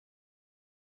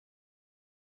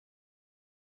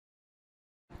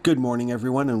Good morning,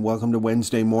 everyone, and welcome to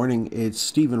Wednesday morning. It's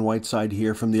Stephen Whiteside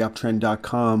here from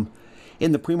theuptrend.com.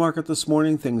 In the pre-market this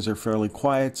morning, things are fairly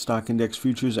quiet. Stock index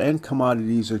futures and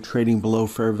commodities are trading below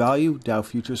fair value. Dow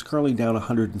futures currently down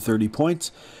 130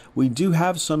 points. We do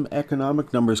have some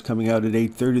economic numbers coming out at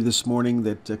 8:30 this morning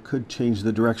that could change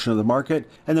the direction of the market.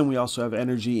 And then we also have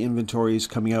energy inventories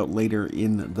coming out later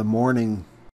in the morning.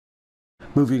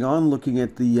 Moving on, looking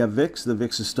at the VIX. The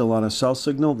VIX is still on a sell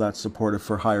signal. That's supportive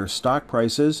for higher stock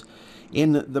prices.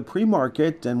 In the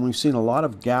pre-market, and we've seen a lot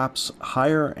of gaps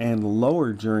higher and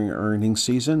lower during earnings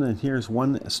season. And here's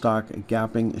one stock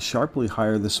gapping sharply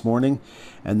higher this morning,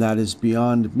 and that is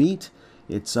Beyond Meat.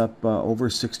 It's up over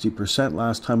 60%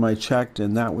 last time I checked,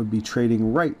 and that would be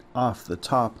trading right off the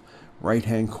top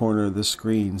right-hand corner of the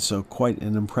screen. So quite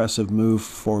an impressive move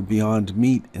for Beyond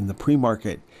Meat in the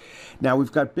pre-market. Now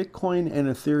we've got Bitcoin and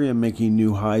Ethereum making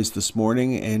new highs this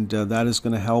morning, and that is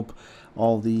going to help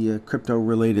all the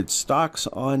crypto-related stocks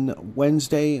on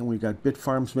Wednesday. And we've got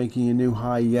Bitfarms making a new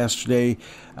high yesterday.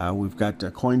 We've got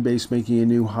Coinbase making a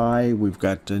new high. We've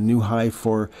got a new high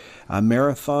for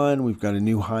Marathon. We've got a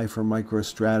new high for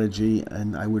MicroStrategy,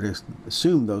 and I would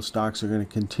assume those stocks are going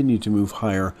to continue to move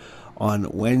higher on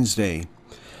Wednesday.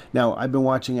 Now, I've been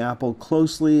watching Apple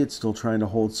closely. It's still trying to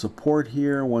hold support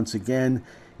here. Once again,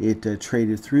 it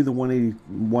traded through the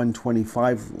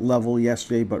 180-125 level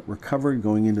yesterday, but recovered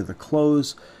going into the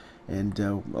close. And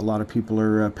a lot of people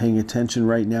are paying attention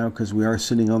right now because we are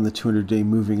sitting on the 200-day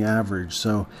moving average.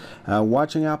 So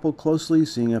watching Apple closely,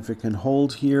 seeing if it can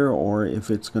hold here or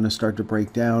if it's going to start to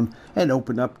break down and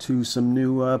open up to some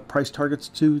new price targets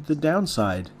to the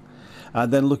downside.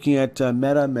 Then looking at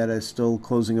Meta is still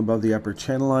closing above the upper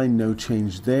channel line, no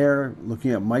change there.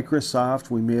 Looking at Microsoft,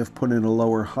 we may have put in a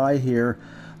lower high here,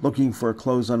 looking for a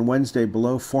close on Wednesday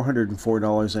below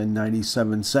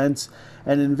 $404.97.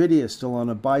 And NVIDIA still on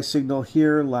a buy signal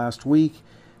here. Last week,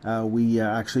 we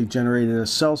actually generated a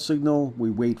sell signal.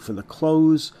 We wait for the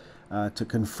close to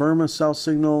confirm a sell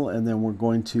signal, and then we're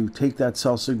going to take that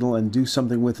sell signal and do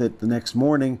something with it the next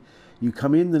morning. You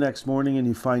come in the next morning and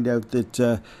you find out that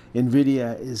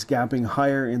NVIDIA is gapping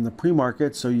higher in the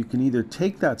pre-market, so you can either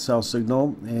take that sell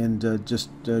signal and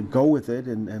just go with it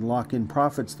and lock in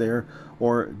profits there,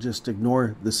 or just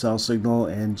ignore the sell signal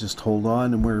and just hold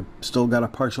on. And we're still got a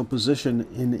partial position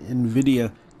in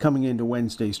NVIDIA coming into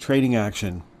Wednesday's trading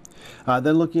action.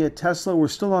 Then looking at Tesla, we're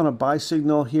still on a buy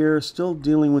signal here, still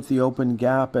dealing with the open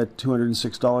gap at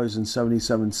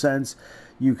 $206.77.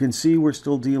 You can see we're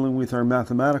still dealing with our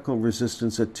mathematical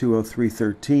resistance at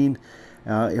 203.13.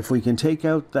 If we can take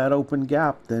out that open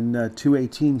gap, then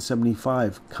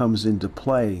 218.75 comes into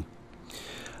play.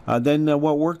 Then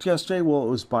what worked yesterday? Well, it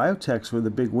was Biotechs were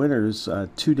the big winners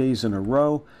 2 days in a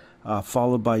row,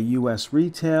 followed by U.S.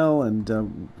 retail.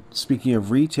 And speaking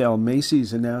of retail,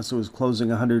 Macy's announced it was closing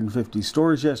 150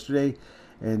 stores yesterday,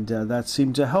 and that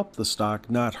seemed to help the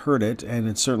stock, not hurt it, and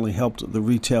it certainly helped the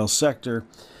retail sector.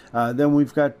 Then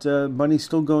we've got money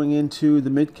still going into the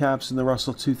mid caps and the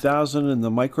Russell 2000 and the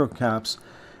micro caps,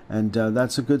 and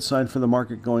that's a good sign for the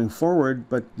market going forward.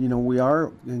 But you know, we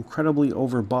are incredibly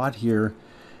overbought here,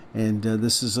 and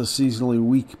this is a seasonally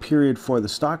weak period for the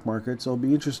stock market, so it'll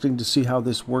be interesting to see how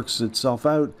this works itself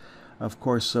out. Of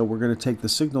course, we're going to take the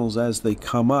signals as they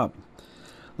come up.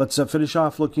 Let's finish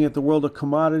off looking at the world of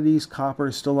commodities. Copper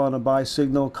is still on a buy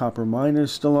signal. Copper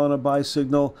miners still on a buy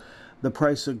signal. The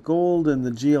price of gold and the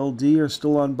GLD are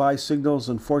still on buy signals.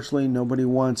 Unfortunately, nobody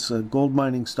wants gold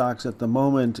mining stocks at the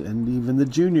moment, and even the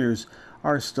juniors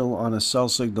are still on a sell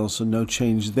signal, so no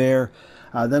change there.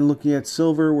 Then looking at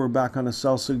silver, we're back on a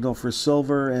sell signal for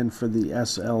silver and for the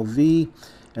SLV.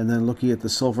 And then looking at the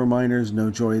silver miners,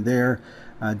 no joy there,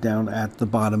 down at the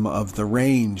bottom of the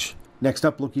range. Next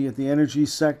up, looking at the energy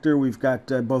sector, we've got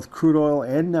both crude oil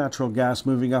and natural gas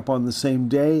moving up on the same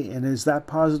day. And is that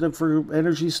positive for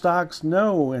energy stocks?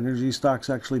 No, energy stocks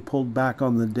actually pulled back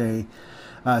on the day.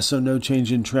 So no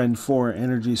change in trend for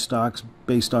energy stocks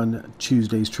based on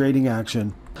Tuesday's trading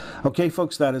action. Okay,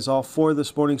 folks, that is all for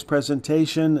this morning's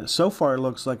presentation. So far, it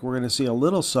looks like we're going to see a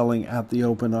little selling at the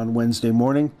open on Wednesday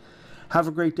morning. Have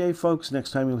a great day, folks. Next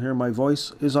time you'll hear my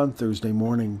voice is on Thursday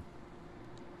morning.